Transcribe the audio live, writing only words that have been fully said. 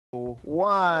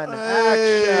One,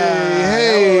 Hey, action. Hello,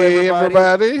 hey,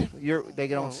 everybody. everybody. They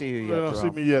don't Oh, see you they yet, don't see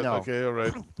Jerome. me yet. No. Okay, all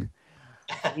right.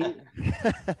 He, Thank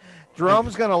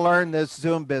Jerome's going to learn this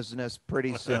Zoom business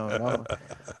pretty soon. Oh,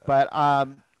 but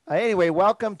anyway,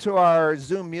 welcome to our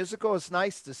Zoom musical. It's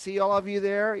nice to see all of you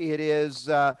there. It is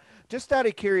just out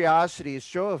of curiosity, a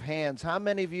show of hands. How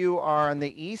many of you are on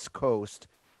the East Coast?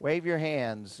 Wave your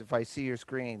hands if I see your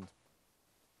screen.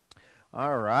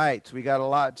 All right, so we got a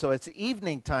lot. So it's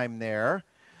evening time there,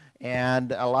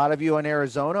 and a lot of you in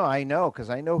Arizona, I know, because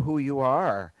I know who you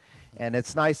are. And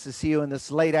it's nice to see you in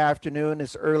this late afternoon,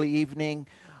 this early evening.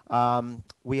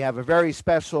 We have a very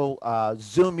special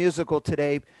Zoom musical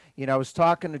today. You know, I was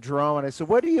talking to Jerome, and I said,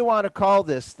 "What do you want to call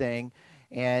this thing?"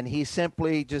 And he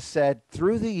simply just said,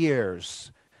 "Through the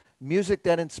years." Music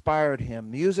that inspired him,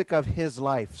 music of his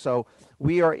life. So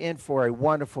we are in for a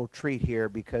wonderful treat here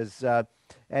because,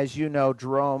 as you know,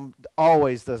 Jerome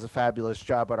always does a fabulous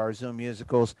job at our Zoom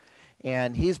musicals,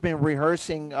 and he's been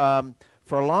rehearsing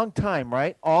for a long time,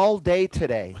 right? All day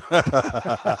today.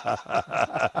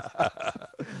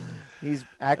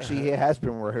 He has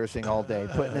been rehearsing all day,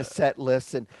 putting his set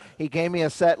lists, and he gave me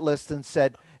a set list and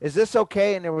said, "Is this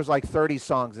okay?" And there was like 30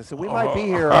 songs. I said, "We might be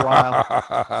here a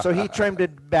while." So he trimmed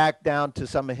it back down to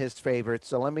some of his favorites.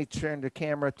 So let me turn the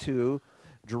camera to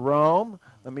Jerome.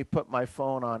 Let me put my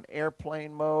phone on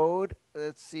airplane mode.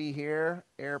 Let's see here,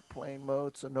 airplane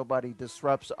mode, so nobody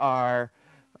disrupts our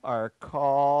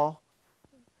call.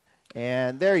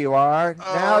 And there you are.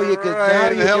 Now All you could now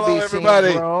right. you could Hello, be seen,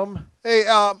 everybody. Jerome. Hey,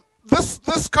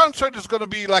 this concert is going to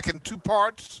be like in two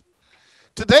parts.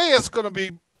 Today is going to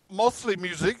be mostly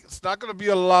music. It's not going to be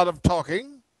a lot of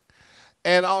talking.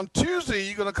 And on Tuesday,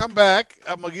 you're going to come back.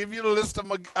 I'm going to give you the list.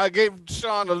 I gave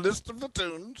Sean a list of the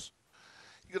tunes.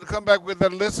 You're going to come back with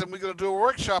that list, and we're going to do a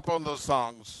workshop on those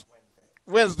songs.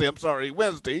 Wednesday, I'm sorry,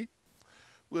 Wednesday.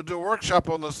 We'll do a workshop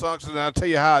on those songs, and I'll tell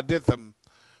you how I did them.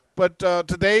 But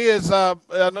today is, I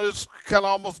know it's kind of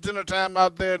almost dinner time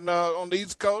out there on the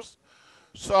East Coast,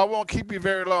 so I won't keep you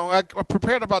very long. I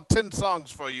prepared about 10 songs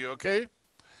for you, okay?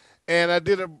 And I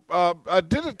did it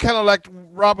kind of like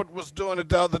Robert was doing it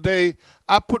the other day.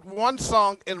 I put one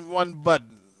song in one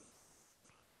button,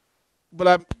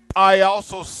 but I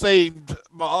also saved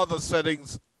my other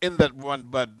settings in that one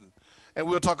button. And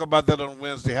we'll talk about that on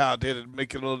Wednesday, how I did it,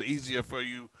 make it a little easier for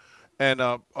you and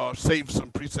save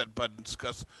some preset buttons.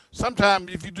 Because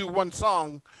sometimes if you do one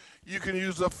song, you can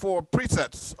use up 4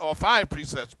 presets or 5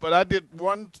 presets. But I did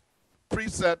one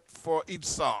preset for each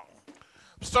song.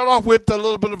 Start off with a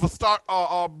little bit of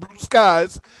a Blue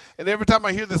Skies, and every time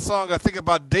I hear this song, I think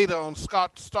about Data on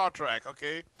Star Trek,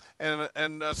 okay,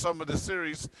 and some of the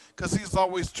series, because he's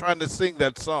always trying to sing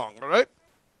that song. All right,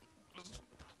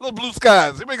 little Blue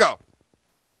Skies. Here we go.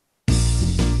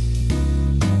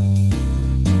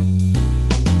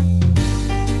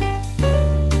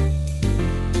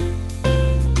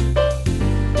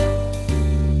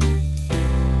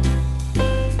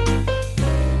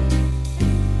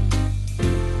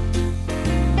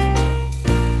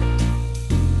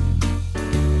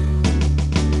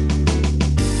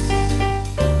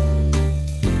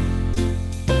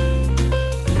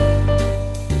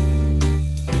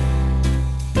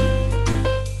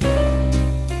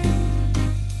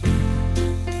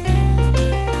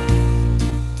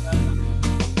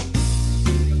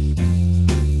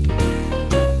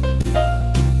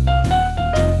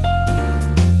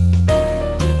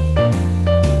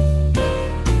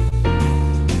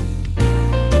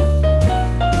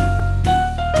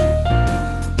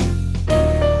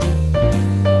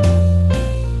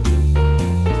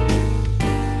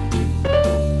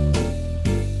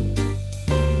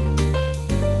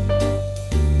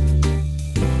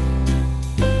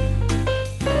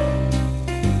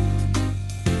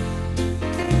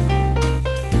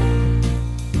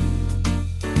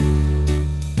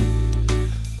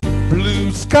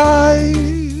 Blue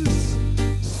skies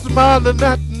smiling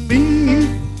at me,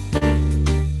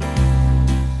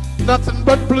 nothing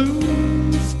but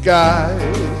blue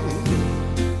skies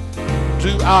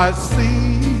do I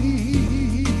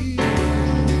see.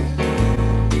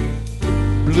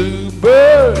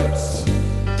 Bluebirds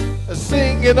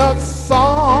singing a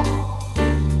song,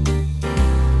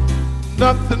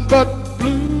 nothing but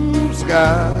blue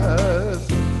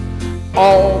skies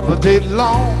all the day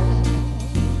long.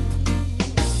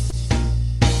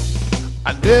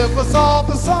 I never saw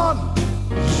the sun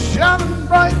shining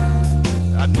bright.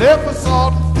 I never saw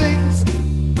the things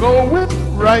going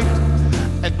right.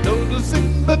 And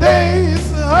noticing the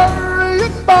days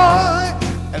hurrying by.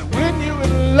 And when you're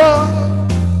in love,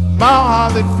 my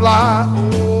heart it fly.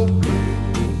 Oh,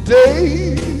 blue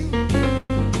day.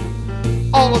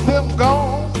 all of them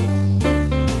gone.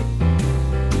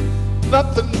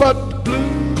 Nothing but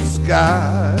blue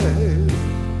skies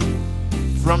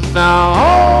from now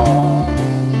on.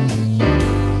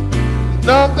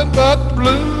 Nothing but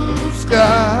blue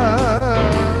skies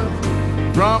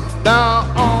from now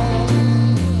on.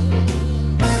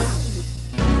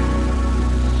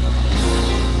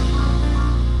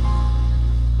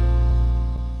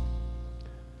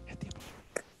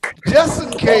 Just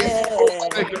in case,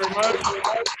 thank you very much.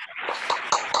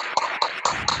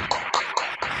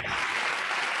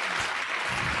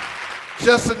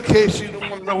 Just in case you don't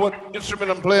want to know what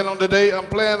instrument I'm playing on today, I'm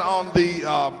playing on the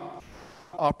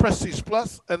Prestige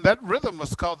Plus, and that rhythm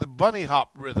was called the bunny hop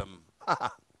rhythm.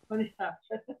 Bunny hop.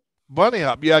 Bunny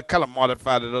hop. Yeah, I kind of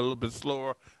modified it a little bit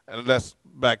slower and less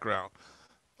background.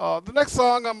 The next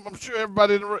song, I'm sure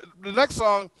everybody, the next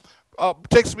song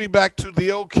takes me back to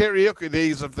the old karaoke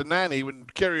days of the 90s when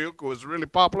karaoke was really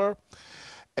popular.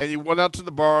 And you went out to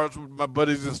the bars with my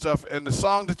buddies and stuff. And the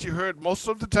song that you heard most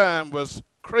of the time was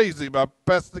Crazy by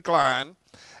Patsy Cline.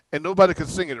 And nobody could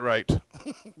sing it right.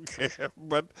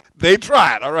 But they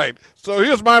tried. All right. So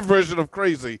here's my version of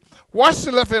Crazy. Watch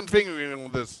the left hand fingering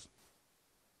on this.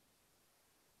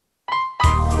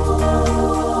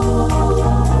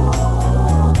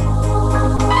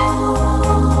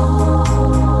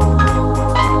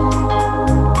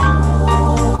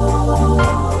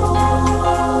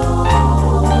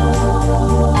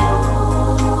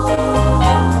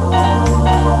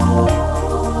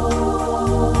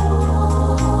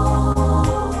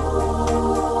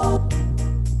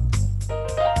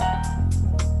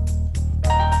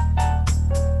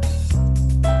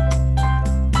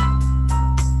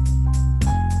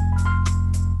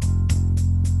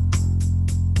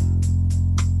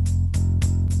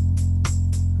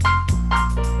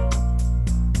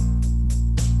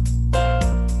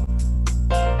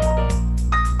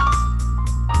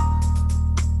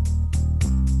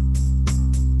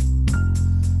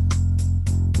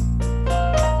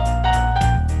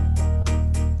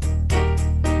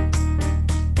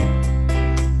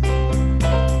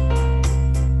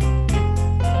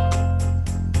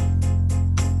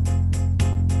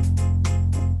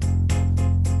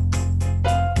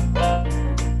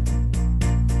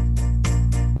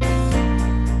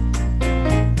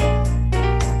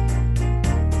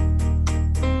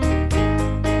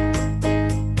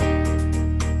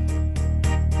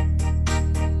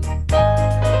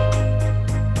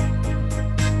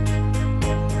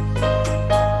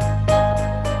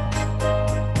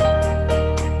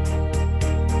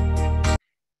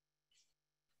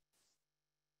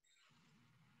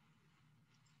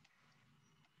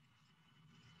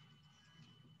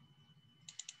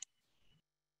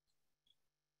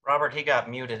 Robert, he got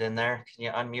muted in there. Can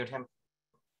you unmute him?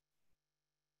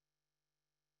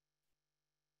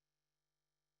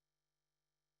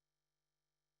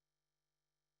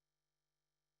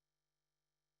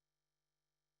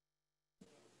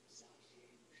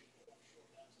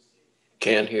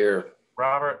 Can't hear.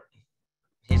 Robert,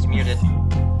 he's muted.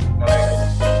 Oh, there you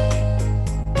go.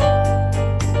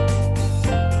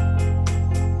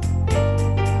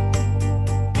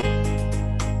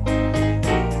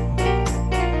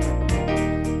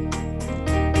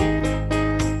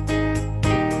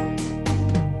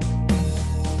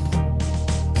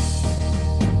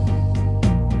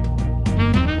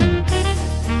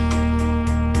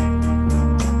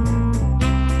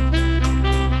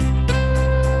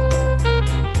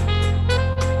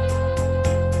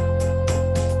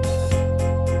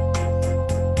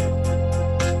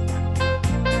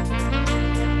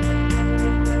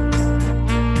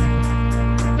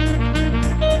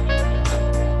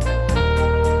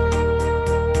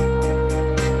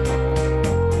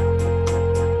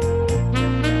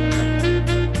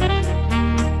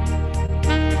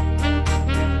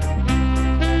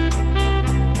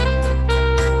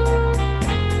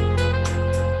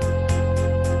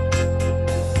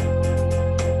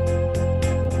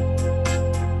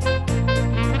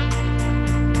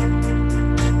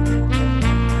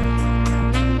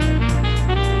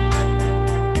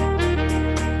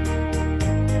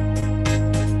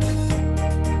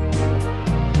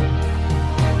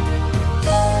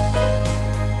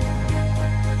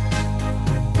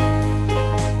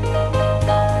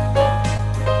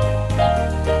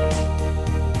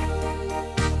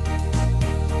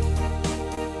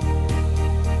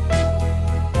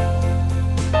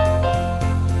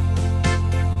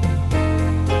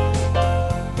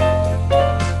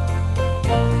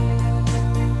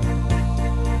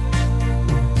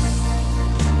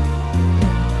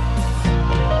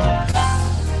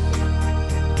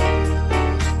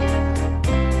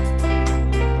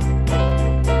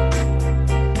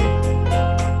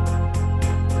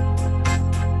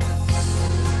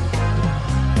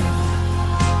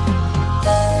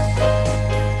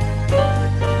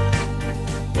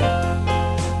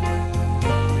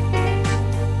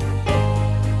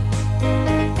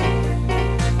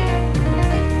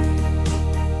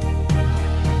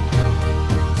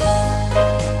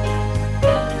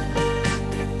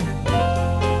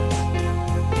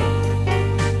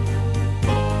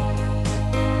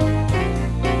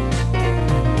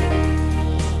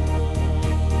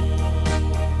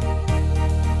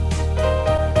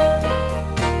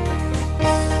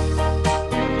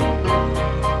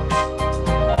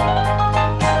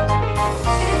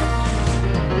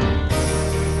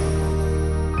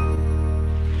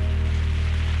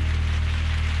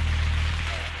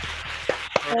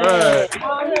 Right.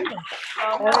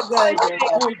 Very good.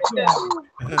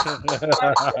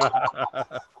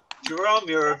 Jerome,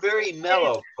 you're a very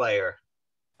mellow player.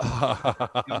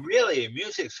 Really,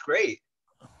 music's great.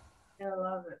 I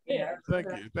love it. Yeah. Thank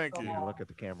you. Look at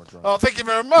the camera. Oh, thank you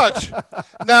very much.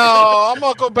 Now, I'm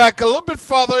going to go back a little bit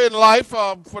farther in life.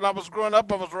 When I was growing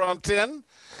up, I was around 10.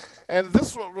 And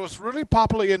this was really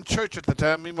popular in church at the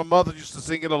time. Me and my mother used to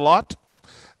sing it a lot.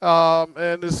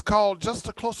 And it's called Just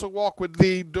a Closer Walk with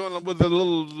Thee, doing it with a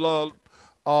little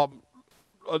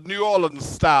New Orleans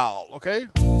style, okay?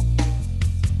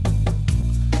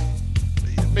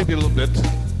 Maybe a little bit.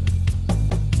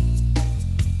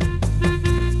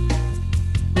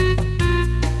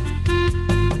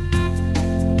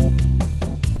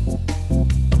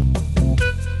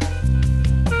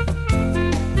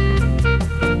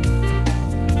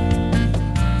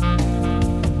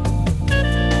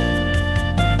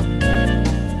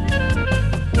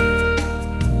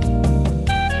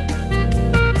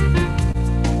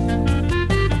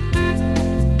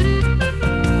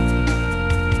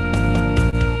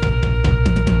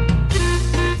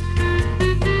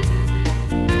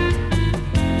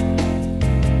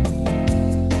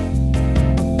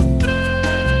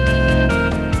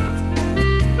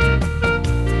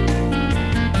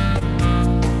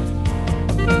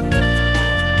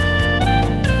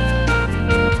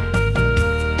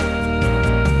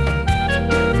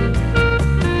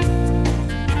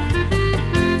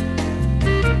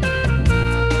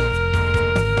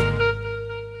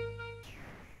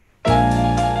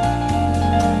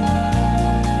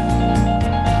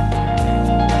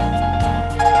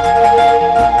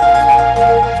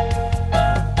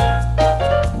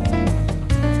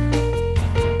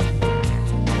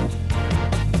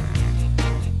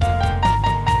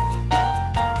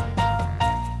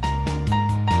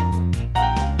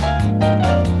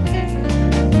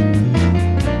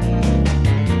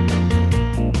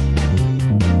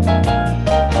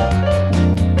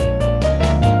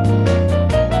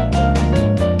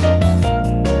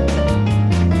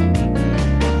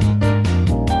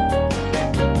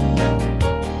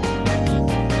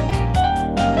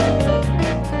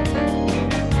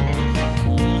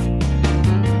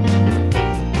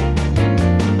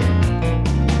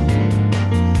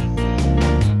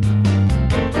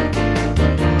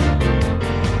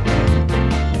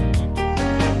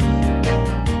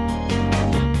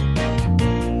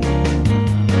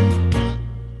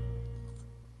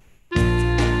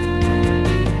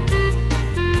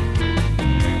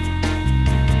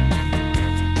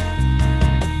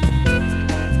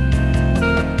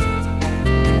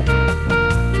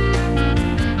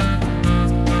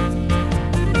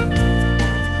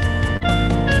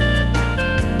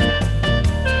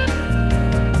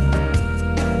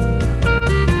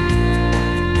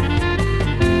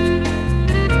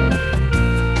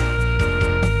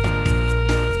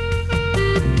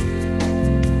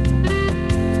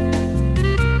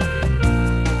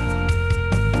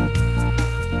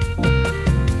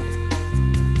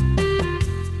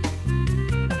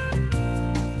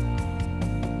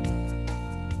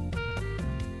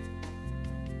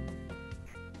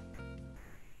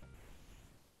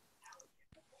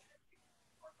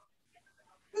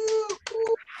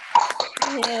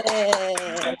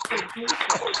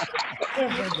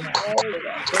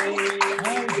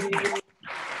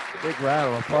 Big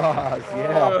round of applause.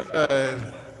 Yeah.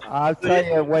 I'll tell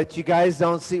you what you guys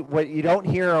don't see, what you don't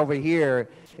hear over here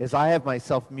is I have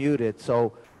myself muted.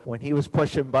 So when he was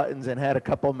pushing buttons and had a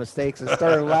couple of mistakes and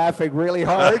started laughing really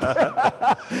hard,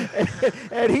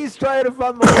 and he's trying to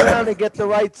fumble around and get the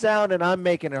right sound, and I'm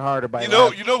making it harder by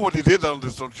laughing. You know what he did on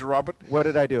this, don't you, Robert? What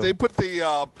did I do? They put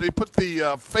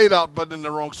the fade out button in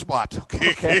the wrong spot.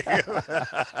 Okay.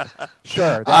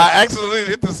 Sure. I accidentally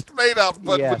hit the fade out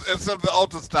button Yes. instead of the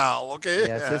altar style. Okay.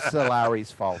 Yes, it's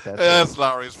Lowry's fault. That's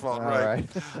Larry's fault, All right?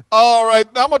 right. All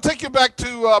right. Now I'm gonna take you back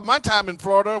to my time in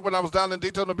Florida when I was down in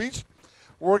Daytona Beach,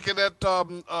 working at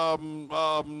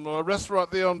a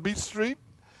restaurant there on Beach Street,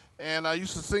 and I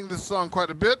used to sing this song quite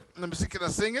a bit. Let me see, can I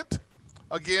sing it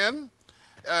again?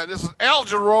 This is Al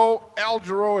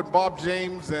Jarreau, and Bob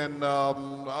James, and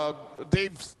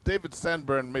David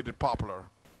Sanborn made it popular.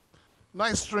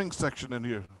 Nice string section in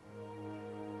here.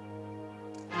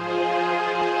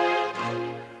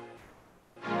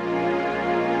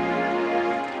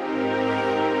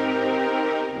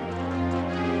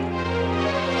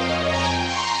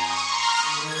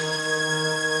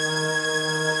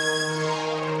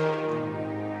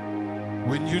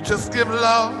 When you just give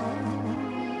love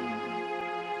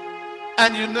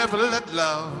and you never let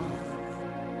love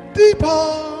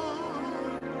depart,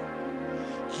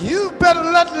 you better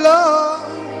let love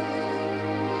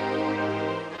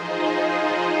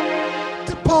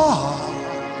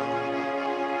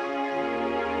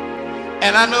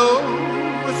And I know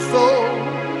it's so,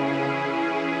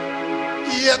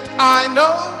 yet I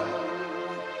know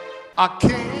I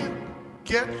can't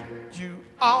get you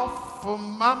off of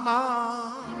my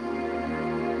mind.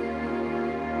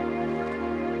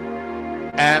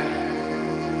 And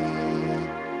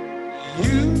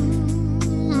you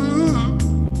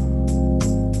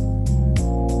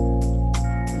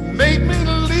made me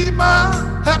leave my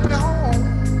happy home.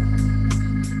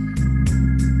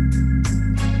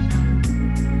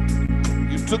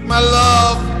 You took my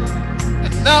love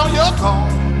and now you're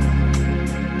gone.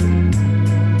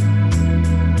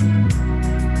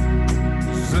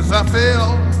 Since I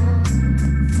fell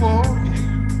for you,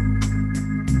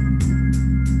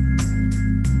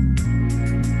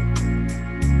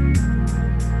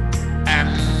 and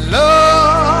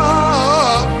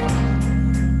love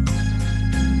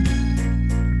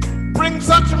brings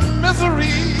such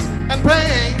misery and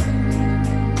pain.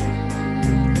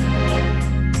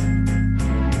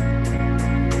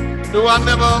 Do I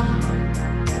never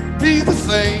be the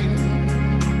same?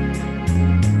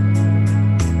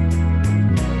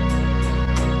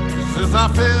 Since I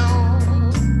fell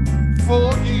for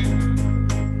you.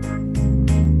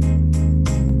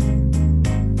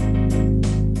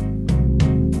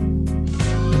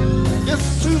 It's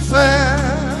too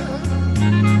sad.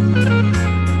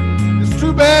 It's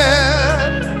too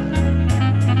bad.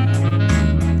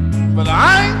 But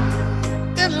I'm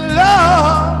in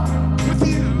love with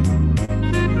you.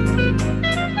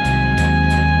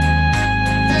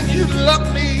 Then you love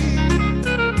me.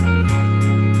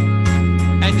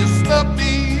 And you snub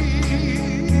me.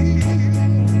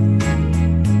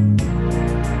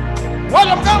 What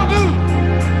I'm gonna do?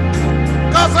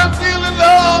 'Cause I'm still in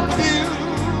love with you.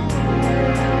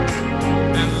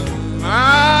 And I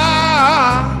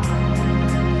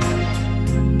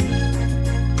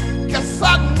guess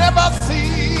I never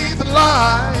see the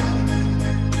light.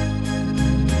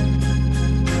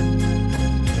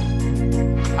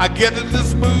 I get in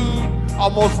this mood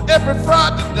almost every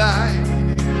Friday night.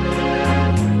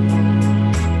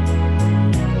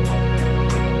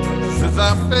 Since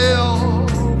I fell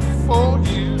for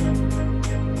you.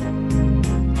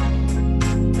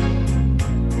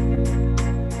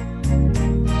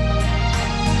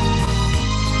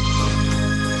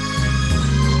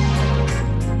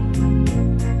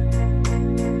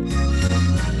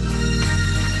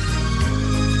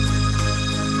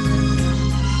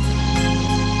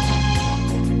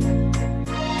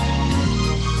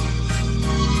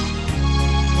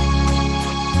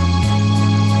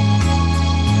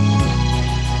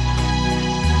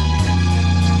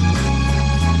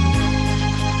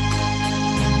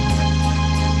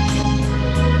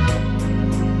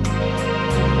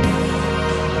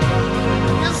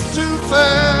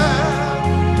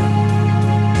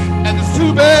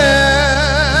 Too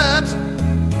bad,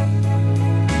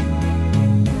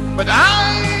 but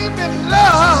I'm in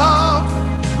love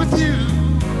with you.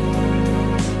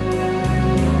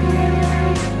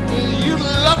 You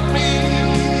love me,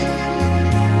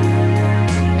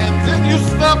 and then you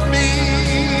snub me.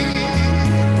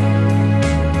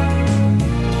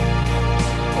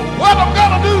 What I'm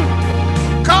gonna do?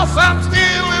 'Cause I'm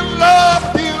still in love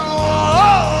with you.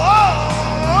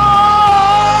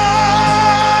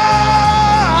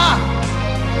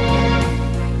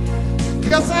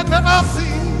 Guess I never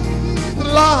see the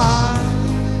light.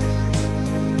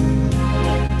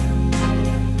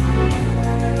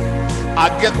 I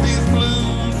get these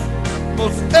blues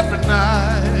most every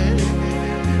night.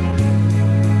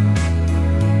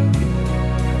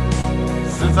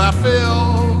 Since I fell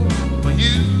for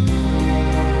you.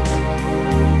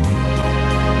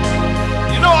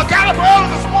 You know, I got up early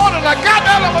this morning, I got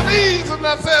down on my knees and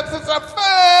I said, since I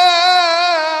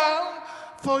fell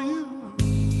for you.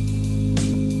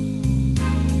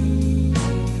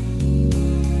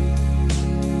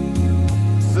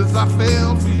 Since I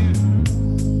fell for you.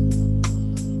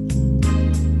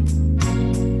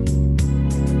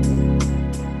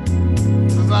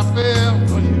 Since I fell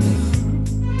for you.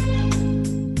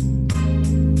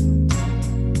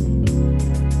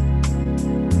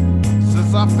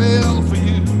 Since I fell for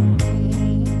you.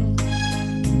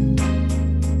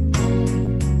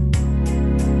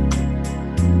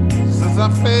 Since I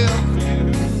fell for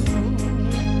you.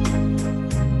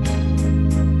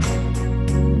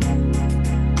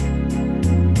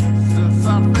 Since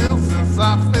I fell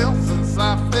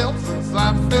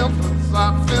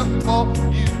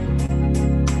for you.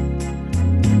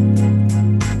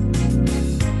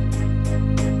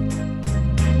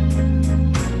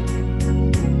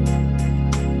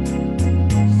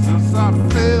 Since I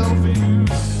fell for you.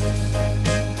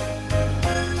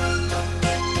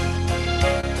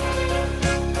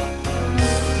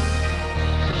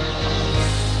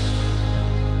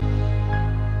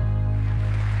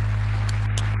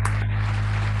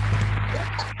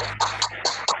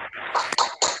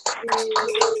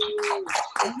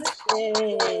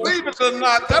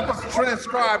 not. That was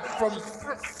transcribed from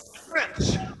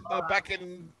French back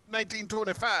in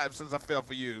 1925. Since I fell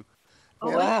for you. Oh,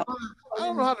 And wow. I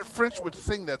don't know how the French would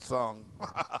sing that song.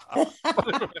 At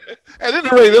any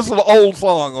rate, this is an old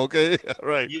song. Okay,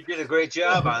 right. You did a great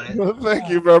job on it. Thank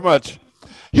you very much.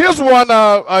 Here's one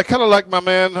I kind of like my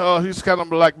man. He's kind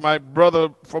of like my brother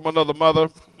from another mother.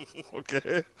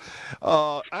 Okay.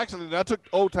 Actually, I took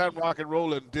old time rock and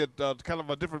roll and did kind of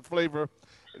a different flavor.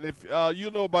 And if you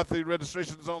know about the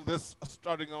registrations on this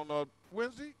starting on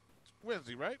Wednesday,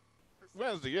 right?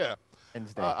 Wednesday, yeah.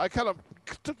 Wednesday. I kind of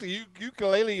took the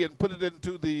ukulele and put it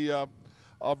into the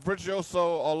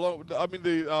virtuoso,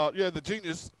 the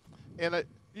genius, and it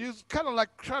was kind of like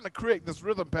trying to create this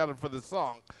rhythm pattern for this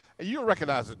song, and you'll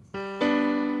recognize it.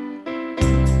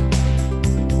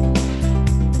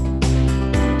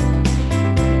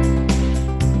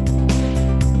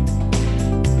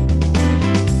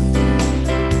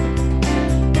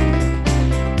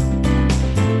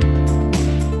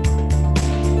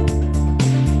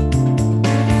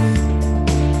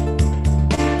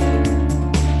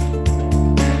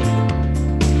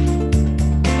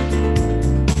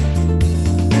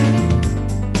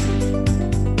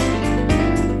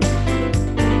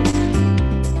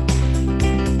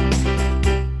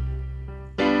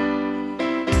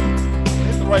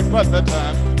 Hit the right button that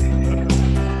time.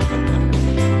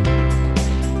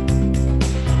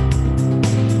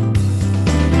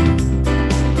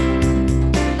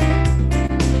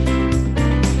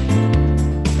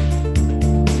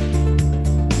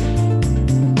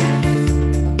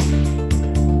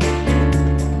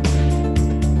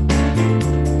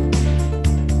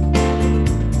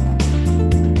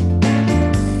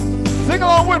 Sing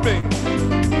along with me.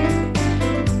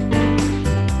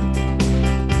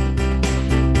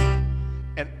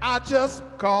 And I just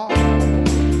called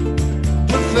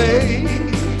to say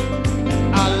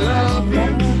I love you.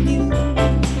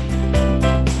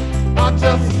 I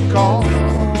just called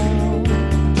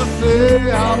to say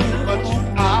how much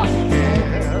I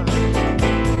care.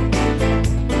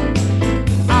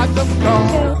 I just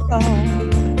called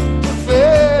to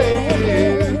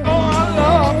say, oh, I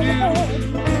love you.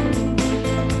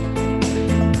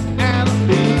 And I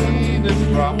mean it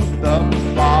from the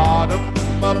bottom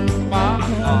of my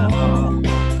heart.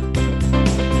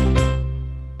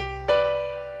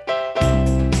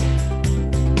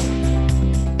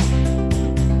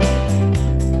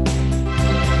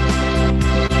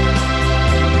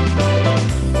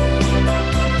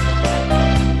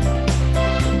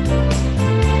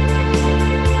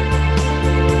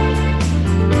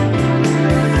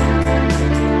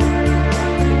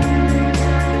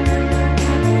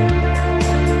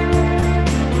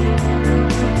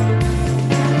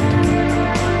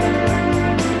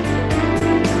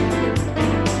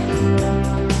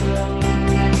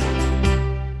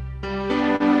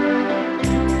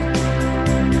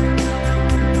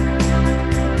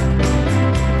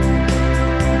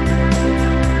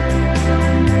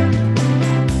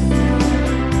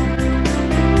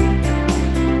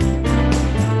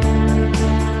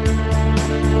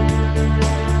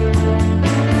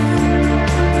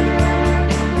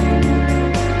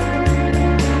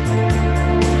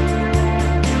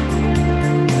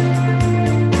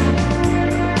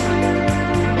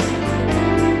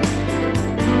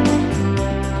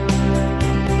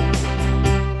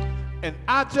 And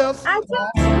I just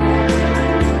want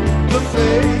to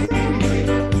say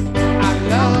I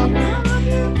love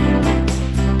you.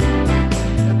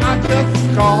 And I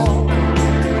just called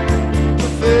to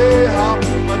say how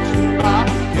much I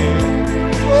care.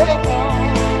 Oh,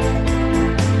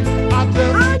 I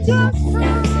just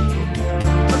want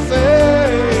to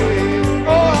say, oh,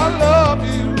 I love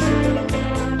you.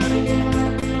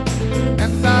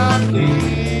 And I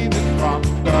need it from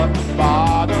the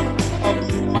bottom of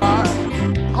my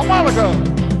harmonica.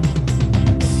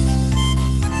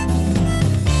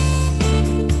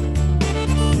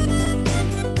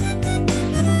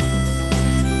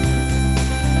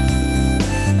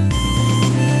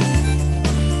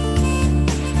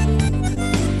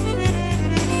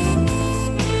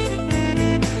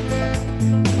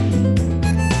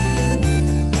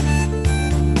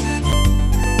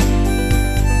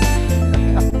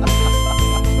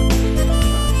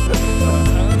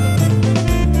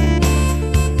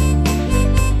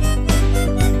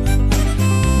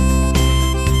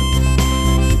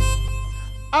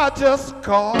 I just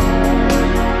called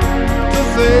to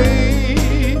say,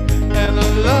 and I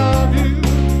love you.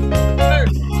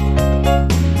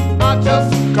 I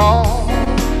just called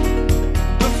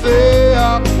to say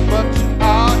how much I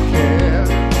care.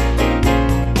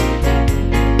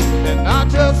 And I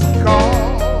just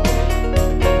called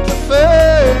to say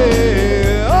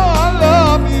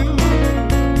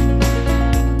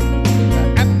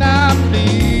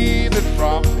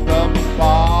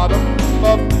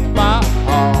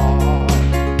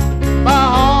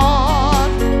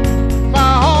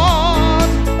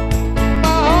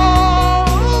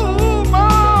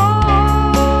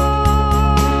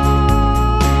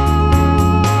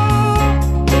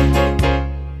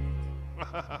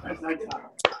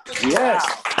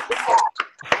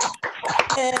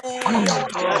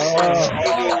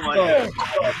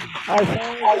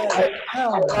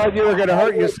I thought you were going to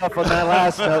hurt yourself on that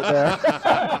last note there.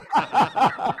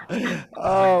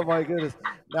 Oh my goodness!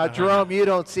 Now, Jerome, you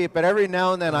don't see it, but every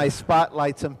now and then I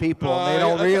spotlight some people, and they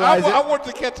don't realize it. I want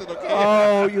to catch it, okay?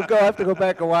 Oh, you have to go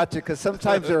back and watch it because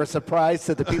sometimes they're a surprise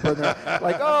to the people. And they're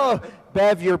like, "Oh,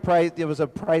 Bev, it was a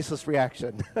priceless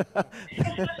reaction."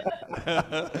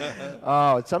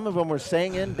 Oh, some of them were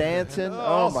singing, dancing.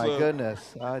 Oh my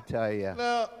goodness! I tell you.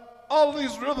 Now, all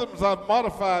these rhythms I've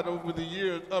modified over the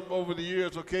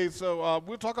years. Okay, so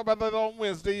we'll talk about that on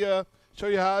Wednesday. Show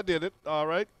you how I did it. All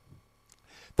right.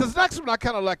 This next one I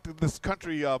kind of like this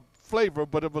country flavor,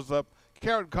 but it was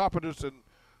Karen Carpenter's and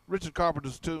Richard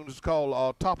Carpenter's tune. It's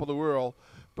called "Top of the World."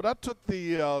 But I took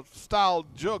the style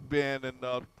jug band and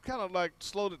kind of like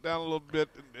slowed it down a little bit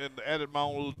and added my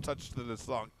own little touch to this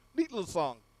song. Neat little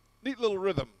song, neat little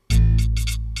rhythm.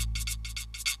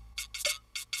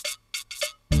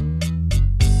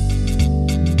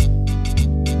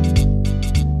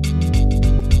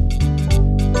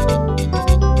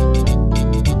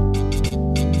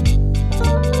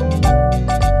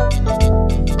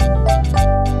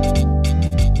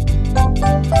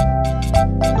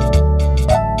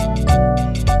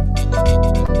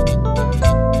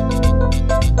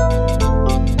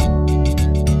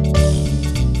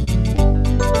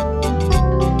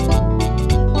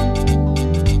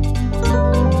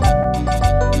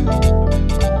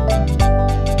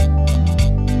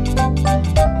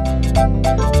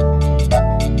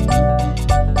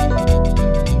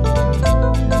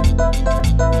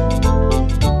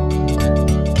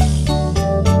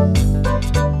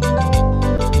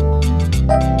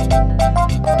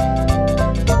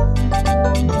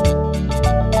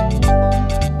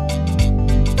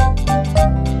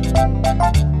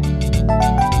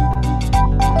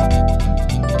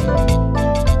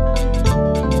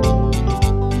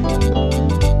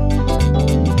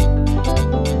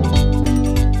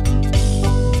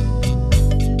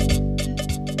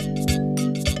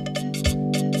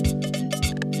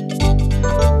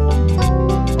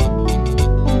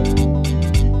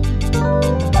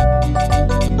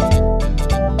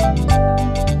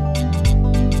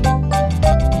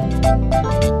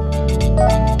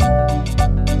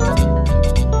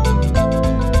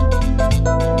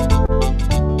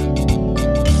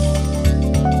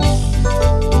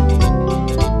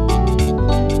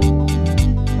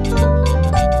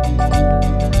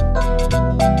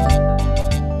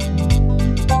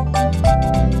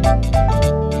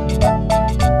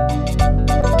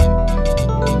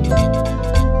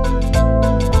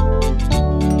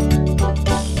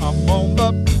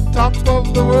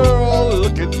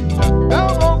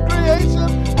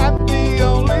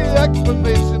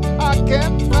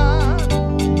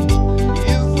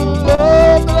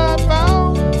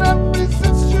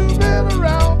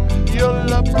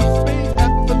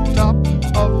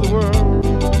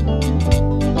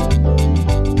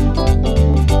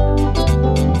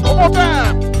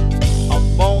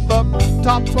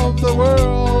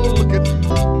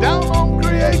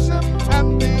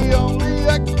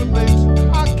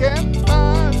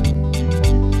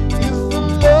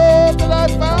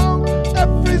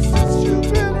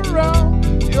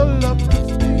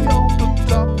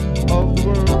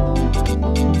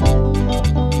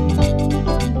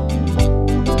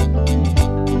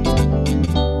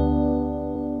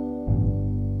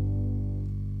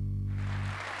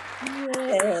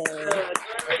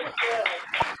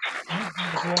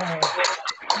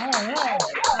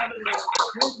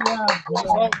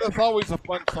 That's always a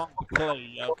fun song to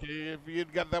play, okay? If you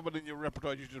got that one in your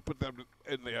repertoire, you should put that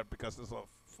in there because it's a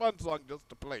fun song just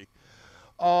to play.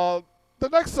 The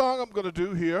next song I'm going to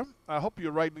do here, I hope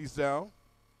you're writing these down.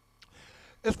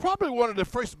 It's probably one of the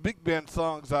first big band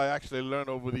songs I actually learned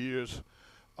over the years.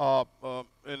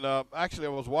 Actually, I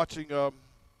was watching, I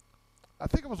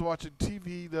think I was watching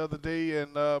TV the other day,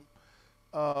 and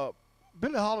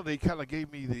Billie Holiday kind of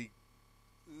gave me the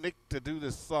knack to do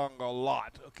this song a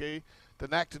lot, okay? The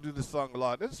knack to do this song a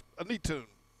lot. It's a neat tune.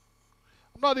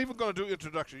 I'm not even going to do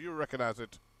introduction. You'll recognize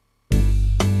it.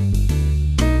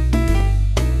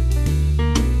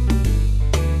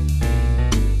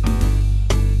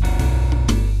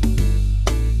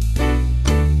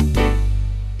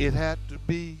 It had to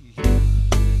be.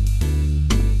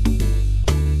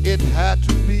 It had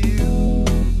to be you.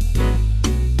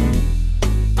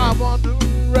 I wandered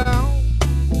around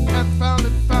and found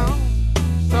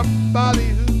somebody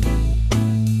who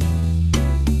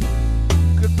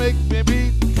could make me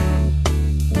be true,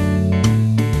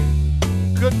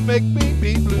 could make me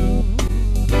be blue,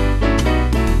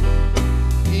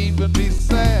 even be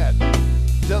sad,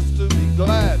 just to be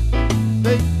glad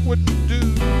they wouldn't do.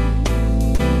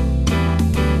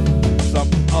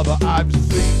 other I've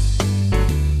seen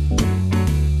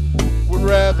would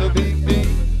rather be me.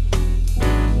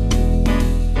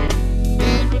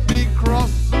 Even be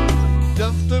cross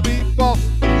just to be boss,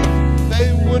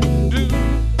 they wouldn't do.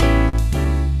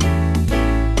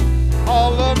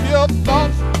 All of your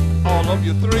thoughts, all of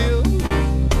your thrills,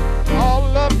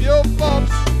 all of your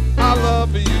thoughts, I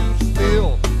love you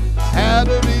still. Had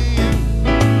to be you,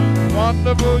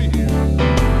 wonderful you,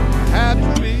 had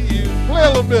to be you. Play a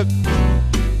little bit.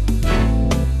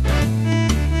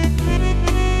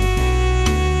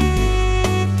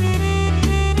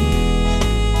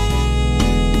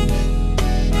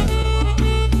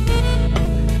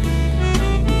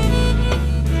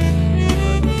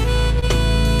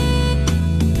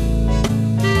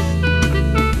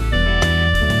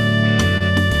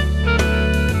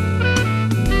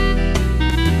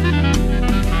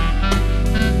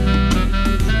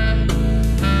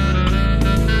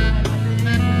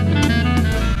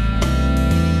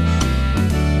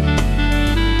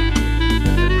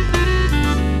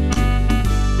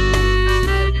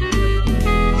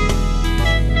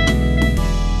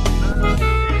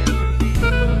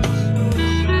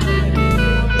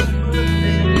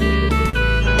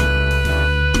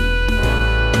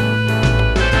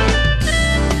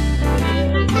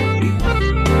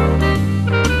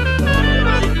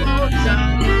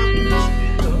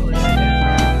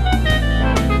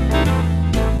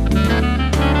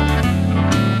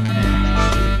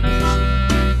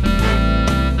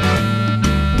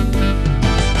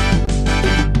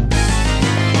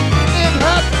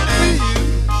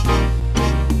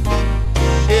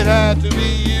 It had to be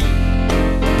you.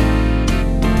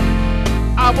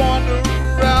 I wandered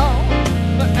around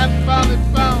and finally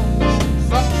found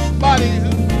somebody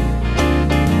who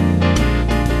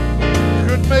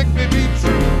could make me be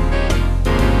true,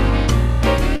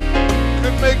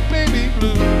 could make me be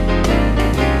blue,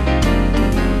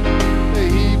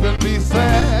 even be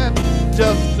sad,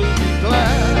 just to be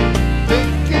glad,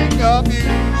 thinking of you.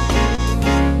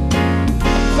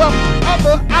 Some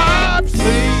other I've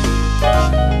seen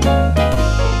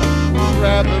would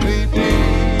rather be me,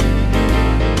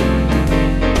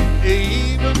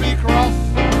 even be cross,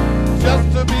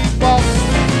 just to be boss.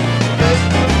 They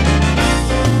could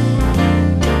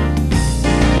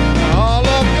all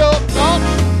of your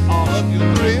thoughts, all of your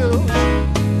thrills,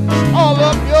 all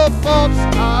of your thoughts,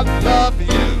 I love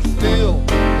you still.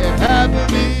 It had to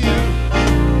be you,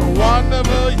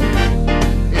 wonderful you.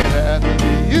 It had to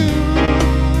be you.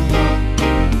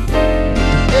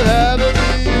 It had to be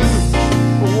you,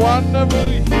 wonderful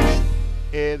you.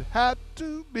 It had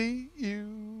to be you.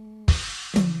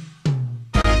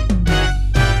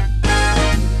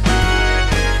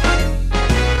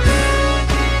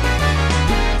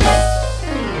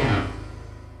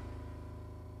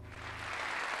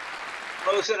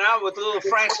 Closing out with a little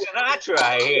Frank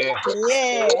Sinatra here.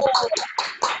 Yeah.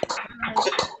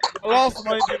 I lost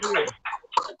my engineer.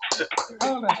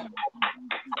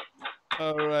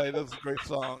 All right, that's a great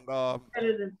song.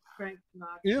 Better than Frank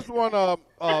Sinatra. Here's one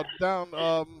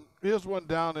down. Here's one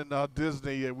down in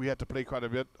Disney. We had to play quite a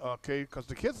bit, okay, because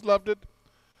the kids loved it.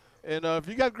 And if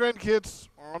you got grandkids,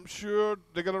 I'm sure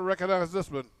they're gonna recognize this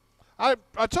one. I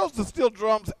chose the steel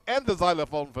drums and the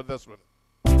xylophone for this one.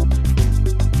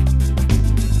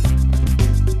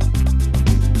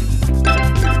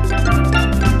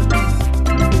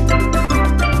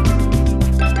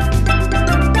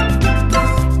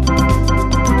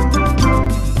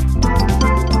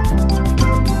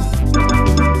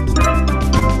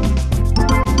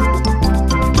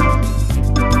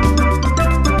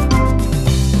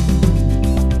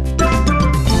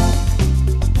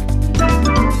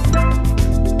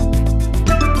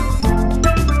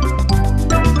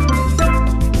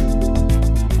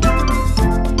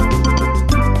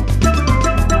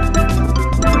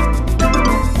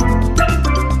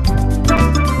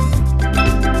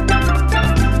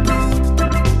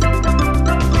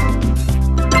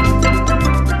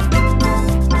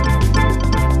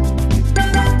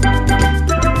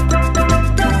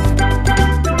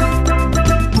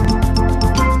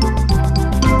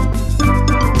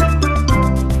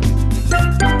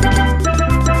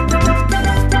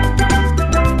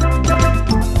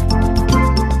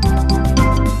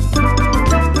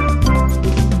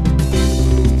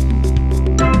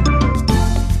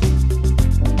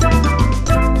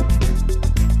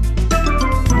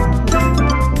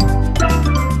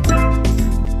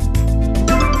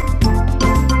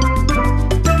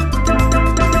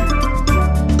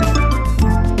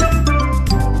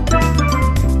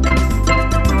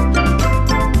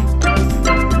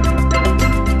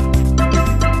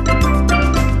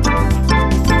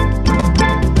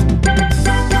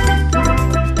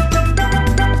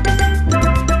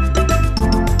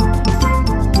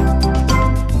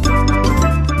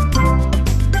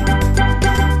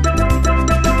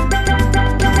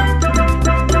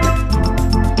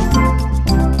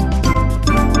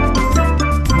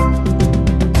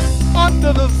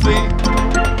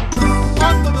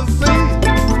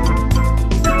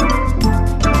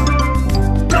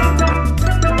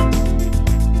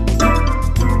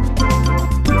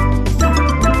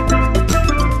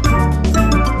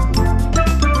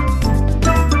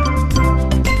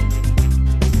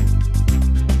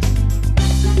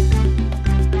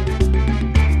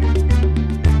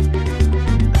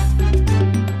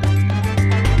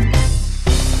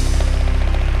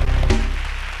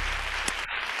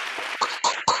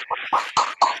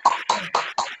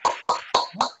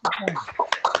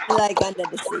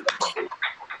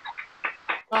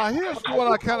 Here's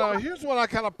one I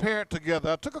kind of paired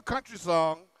together. I took a country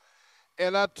song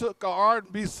and I took a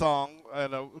R&B song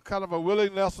and a kind of a Willie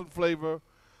Nelson flavor,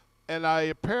 and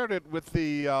I paired it with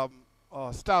the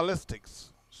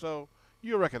stylistics. So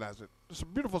you recognize it. It's a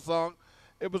beautiful song.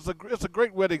 It's a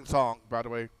great wedding song, by the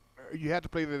way. You had to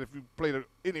play that if you played at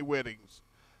any weddings.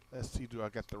 Let's see, do I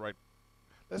have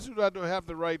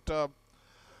the right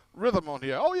rhythm on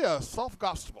here? Oh yeah, soft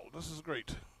gospel. This is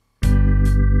great.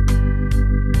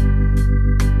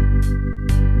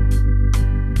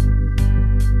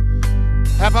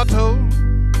 Have I told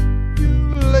you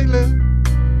lately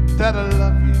that I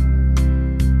love you?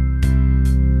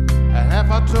 And have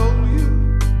I told you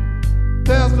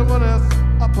there's no one else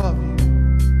above you?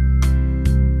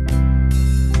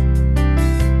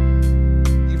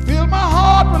 You fill my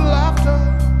heart with laughter.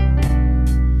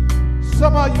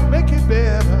 Somehow you make it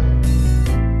better.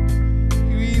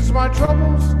 You ease my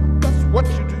troubles, that's what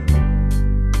you do.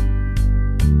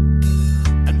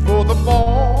 And for the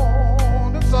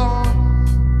morning sun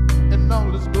and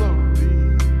all its glory,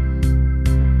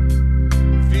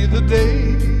 feel the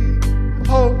day of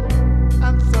hope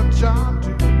and sunshine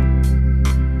too.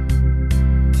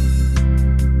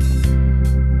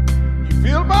 You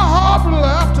fill my heart with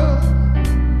laughter.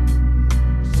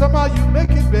 Somehow you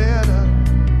make it better.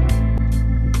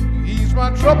 You ease my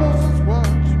troubles, is what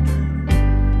you do.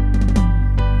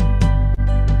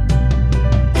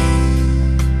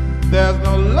 There's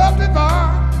no love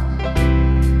divine.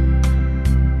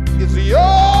 It's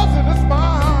yours and it's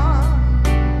mine,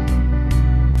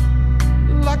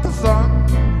 like the sun.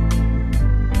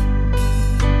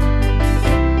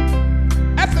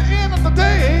 At the end of the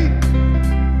day,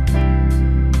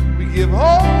 we give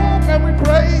hope and we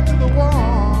pray to the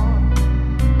one,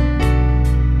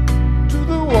 to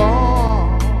the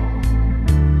one.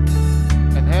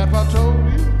 And have I told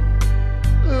you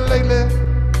lately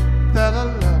that I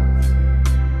love you?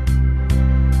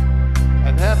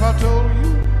 And have I told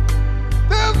you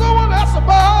there's no one else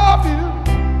above you?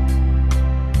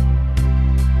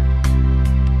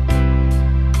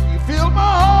 You fill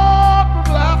my heart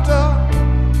with laughter.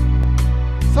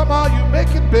 Somehow you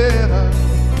make it better.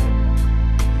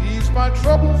 Ease my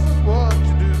troubles is what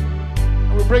you do.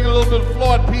 And we bring a little bit of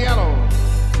Floyd piano.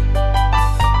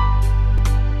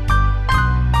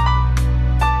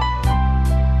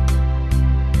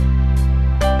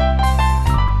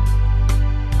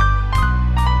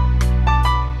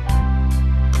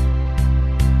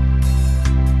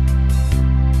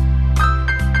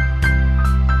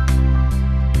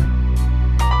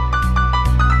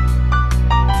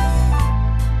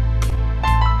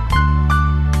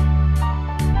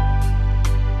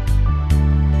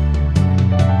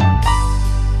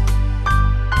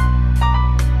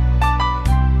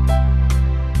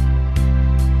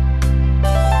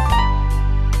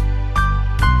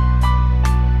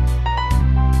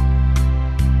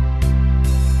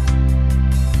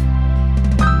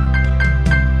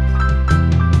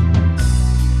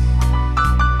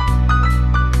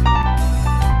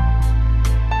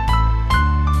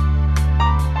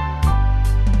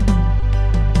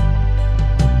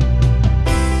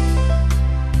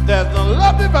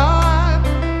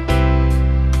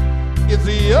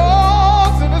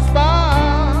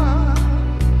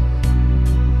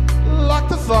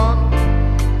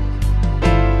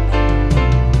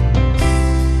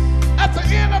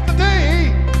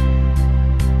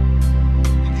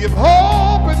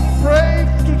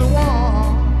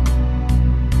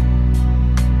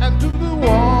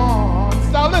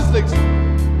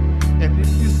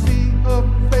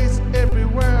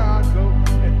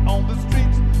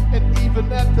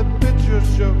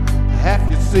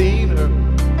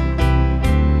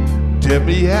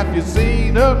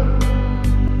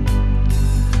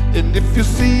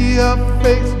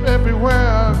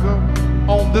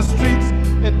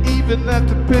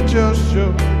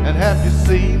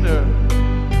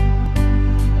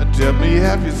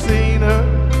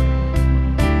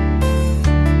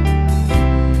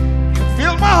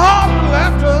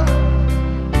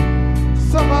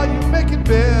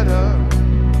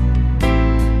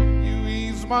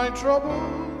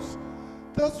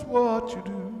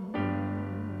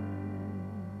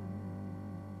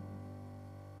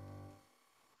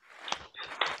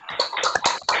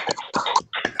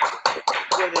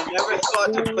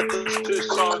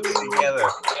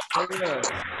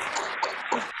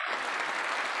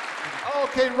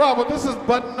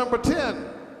 Button number 10.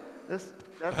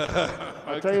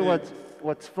 I'll tell you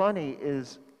what's funny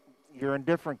is you're in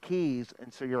different keys,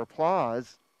 and so your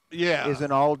applause is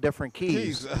in all different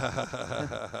keys.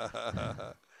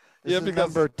 This Yeah, is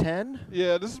because- number 10?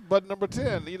 Yeah, this is button number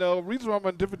 10. You know, reason why I'm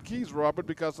on different keys, Robert,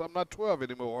 because I'm not 12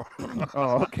 anymore.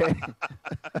 Oh, okay.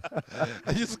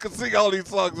 I used to sing all these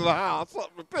songs in the house.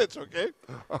 Something to pitch, okay?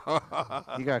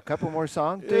 You got a couple more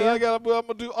songs, do Yeah, you? I'm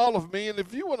gonna do all of me, and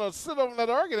if you want to sit on that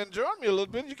organ and join me a little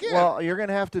bit, you can. Well, you're going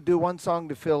to have to do one song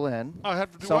to fill in. I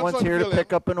have to do one Someone's song here to fill in.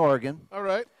 pick up an organ, All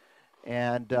right.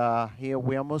 and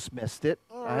we almost missed it.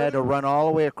 All I had to right. run all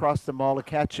the way across the mall to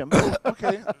catch him,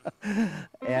 Okay.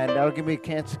 and that'll give me a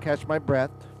chance to catch my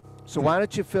breath. So why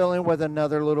don't you fill in with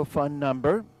another little fun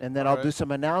number, and then All I'll right. do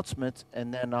some announcements,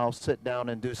 and then I'll sit down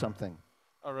and do something.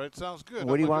 All right. Sounds good.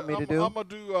 What do you want me to do? I'm gonna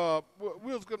do.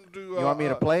 Will's gonna do. You want me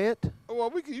to play it?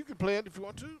 Well, you can play it if you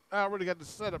want to. I already got the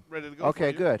setup ready to go.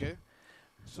 Okay, for you. good. Okay.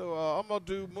 So I'm gonna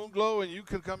do Moonglow, and you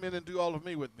can come in and do all of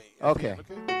me with me. at the Okay. end,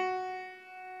 okay.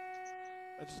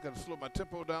 I just gotta slow my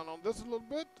tempo down on this a little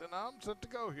bit, and I'm set to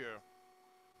go here.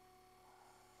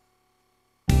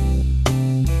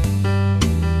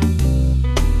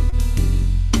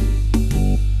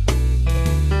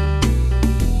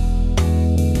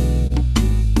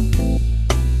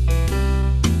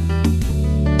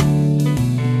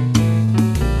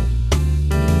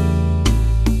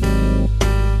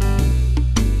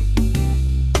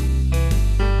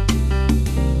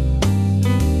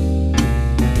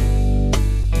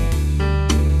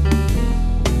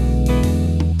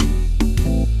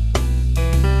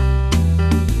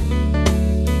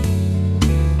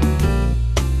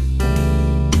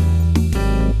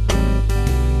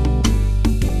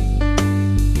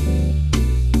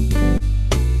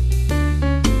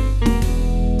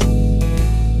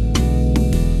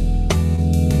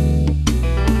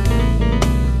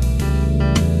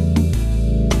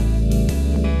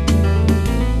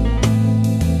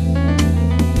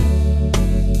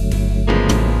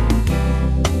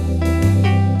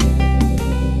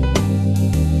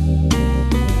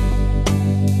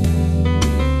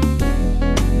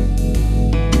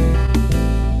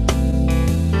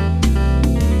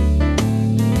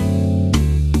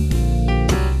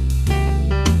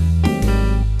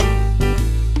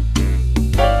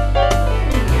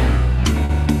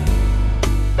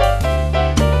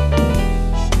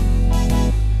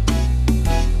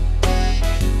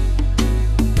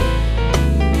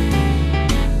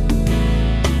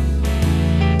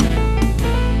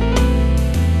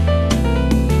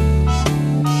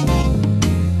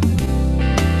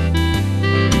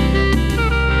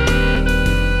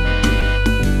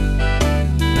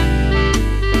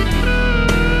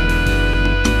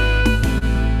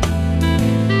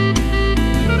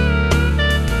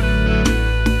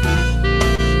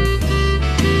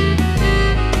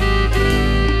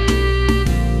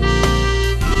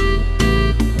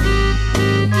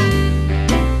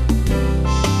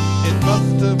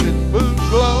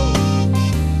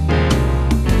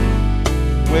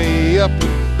 up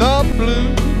in the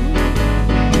blue.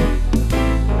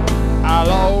 I'll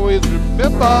always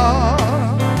remember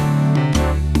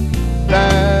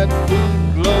that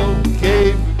moon glow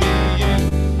gave me you,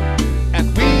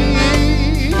 and we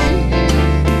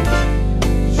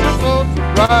should float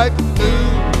right through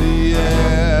the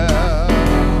air.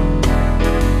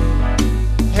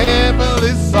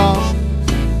 Heavenly songs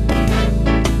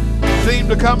seem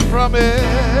to come from everywhere.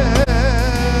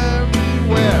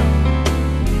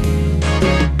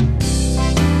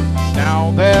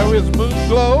 Now there is moon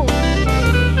glow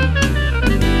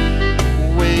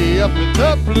way up in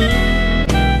the blue.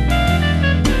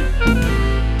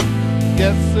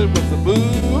 Guess it was the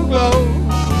moon glow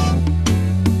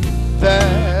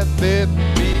that led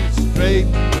me straight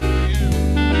to you.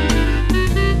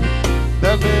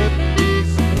 That led me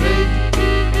straight.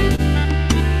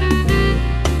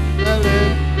 That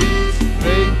led me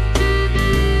straight to you.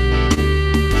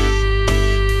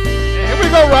 Here we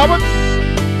go, Robert.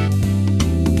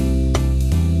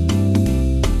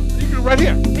 Right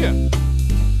here, here.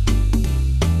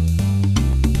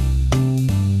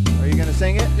 Are you going to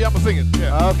sing it? Yeah, I'm gonna sing it.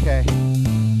 Yeah. Okay.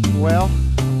 Well,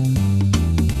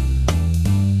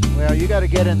 you got to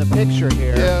get in the picture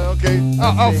here. Yeah. Okay.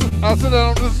 I'll sit down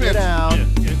on this Sit bench. down.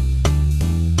 Yeah, yeah.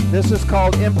 This is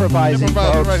called improvising,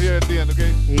 Improvising folks. right here at the end.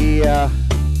 Okay. He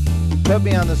put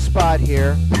me on the spot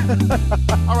here.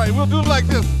 All right. We'll do it like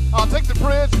this. I'll take the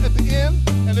bridge at the end,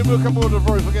 and then we'll come over to the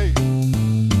verse. Okay.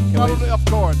 Not on the F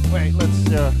chord. Wait, let's.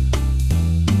 All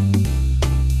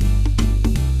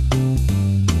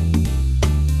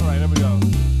right. There we go.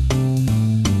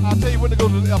 I'll tell you when to go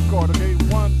to the F chord. Okay.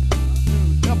 1,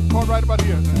 2. F chord right about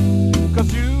here.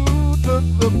 'Cause you took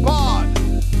the part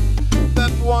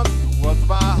that once was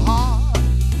my heart.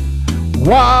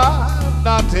 Why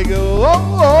not take it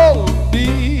all of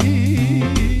me?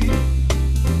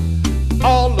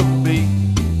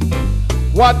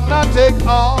 Why not take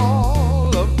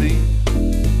all of me?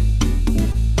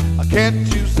 Can't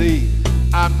you see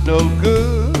I'm no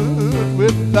good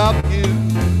without you?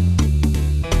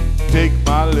 Take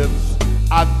my lips,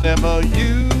 I never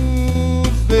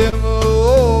use them.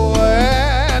 Oh,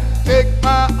 and take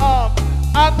my arms,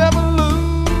 I never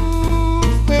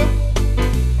lose them.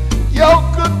 Your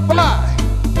goodbye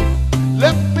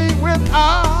left me with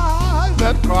eyes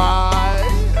that cry.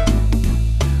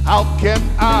 How can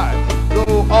I go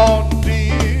on,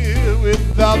 dear,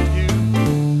 without you?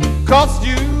 'Cause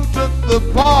you took the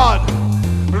part and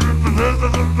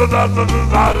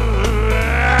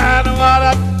why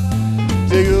not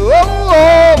take all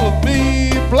of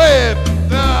me, play it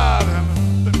down.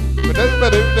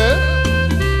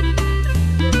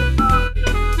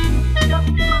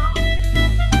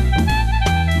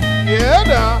 Yeah,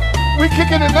 now we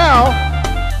kicking it now.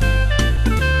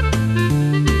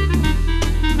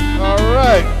 All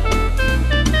right.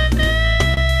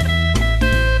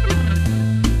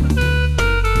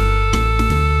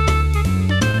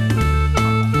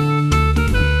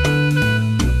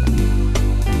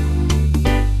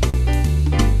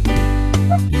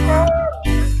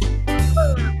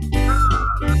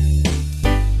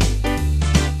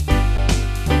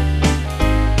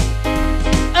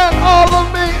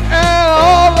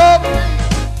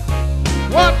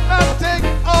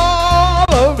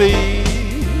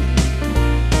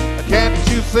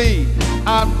 See,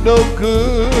 I'm no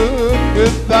good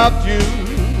without you.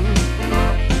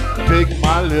 Take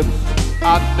my lips,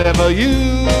 I never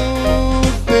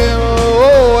use them.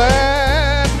 Oh,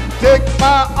 and take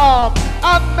my arm,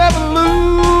 I never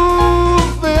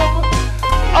lose them.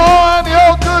 Oh, and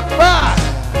your goodbye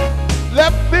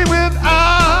left me with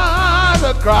eyes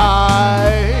that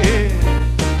cry.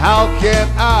 How can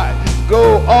I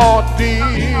go on,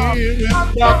 dear,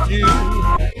 without you?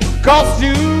 'Cause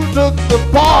you took the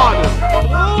part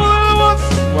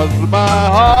was my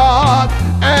heart,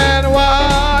 and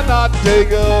why not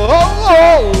take a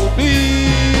hold of me?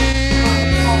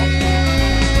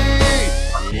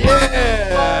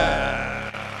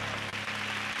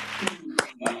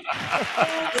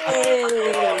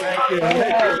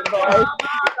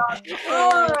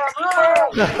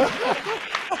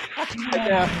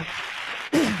 Yeah.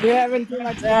 You're having too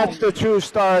much fun. That's the true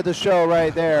star of the show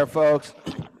right there, folks.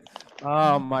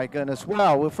 Oh my goodness.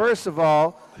 Well, first of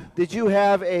all, did you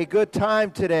have a good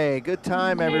time today? Good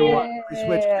time, everyone. We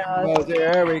switched cameras.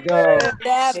 There we go.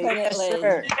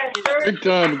 Definitely. Big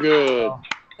time good.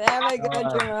 Very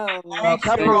good, Jerome. A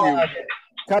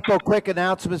couple quick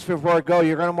announcements before we go.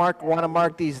 You're going to want to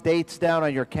mark these dates down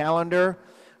on your calendar.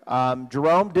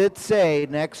 Jerome did say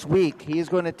next week he's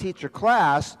going to teach a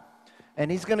class,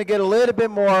 and he's going to get a little bit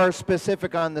more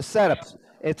specific on the setups.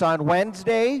 It's on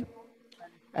Wednesday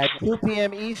at 2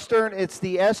 p.m. Eastern. It's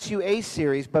the SUA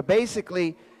series, but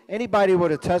basically anybody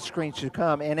with a touchscreen should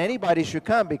come, and anybody should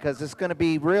come because it's going to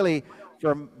be really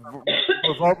for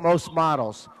most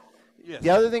models. Yes.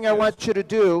 The other thing I want you to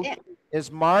do is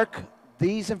mark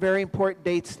these very important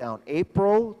dates down.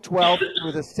 April 12th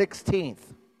through the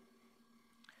 16th.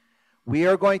 We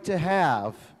are going to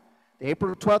have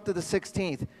April 12th to the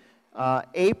 16th.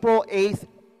 April 8th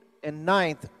and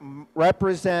 9th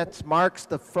marks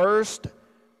the first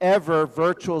ever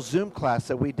virtual Zoom class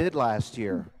that we did last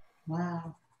year.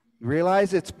 Wow. You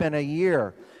realize it's been a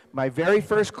year. My very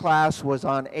first class was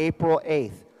on April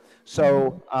 8th.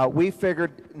 So we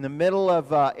figured in the middle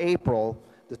of April,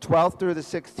 the 12th through the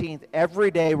 16th,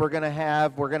 every day we're going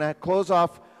to close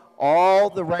off all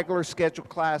the regular scheduled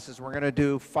classes. We're going to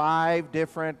do 5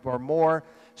 different or more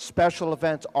special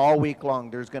events all week long.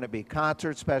 There's going to be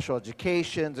concerts, special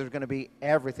educations, there's going to be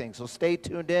everything. So stay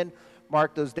tuned in.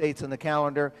 Mark those dates on the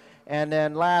calendar. And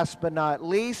then last but not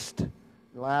least,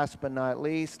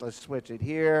 let's switch it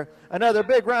here. Another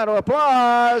big round of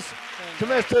applause to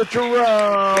Mr.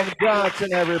 Jerome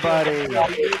Johnson, everybody.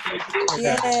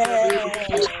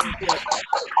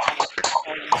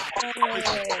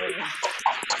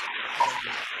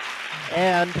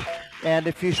 And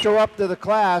if you show up to the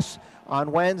class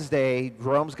on Wednesday,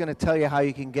 Jerome's going to tell you how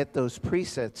you can get those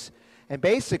presets. And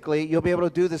basically, you'll be able to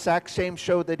do the exact same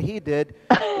show that he did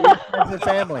with friends and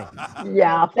family.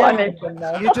 Yeah, funny.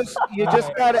 You just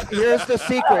got to, here's the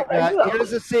secret, guys. Here's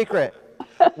the secret.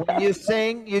 When you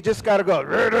sing, you just got to go. You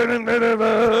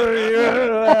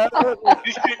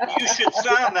should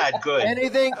sound that good.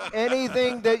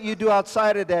 Anything that you do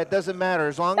outside of that doesn't matter,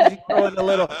 as long as you throw in a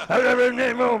little.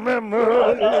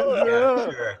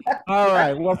 Sure. All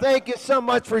right. Well, thank you so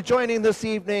much for joining this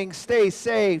evening. Stay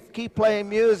safe. Keep playing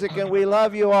music, and we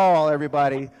love you all,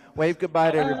 everybody. Wave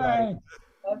goodbye to everybody.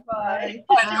 Bye-bye.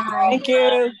 Thank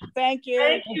you. Thank you.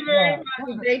 Thank you very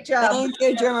much. Great job. Thank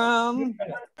you, Jerome.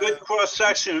 Good cross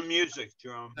section of music,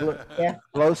 Jerome.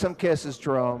 Blow some kisses,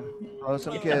 Jerome. Blow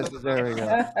some kisses. There we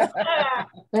go.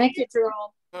 Thank you,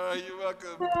 Jerome. You're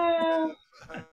welcome.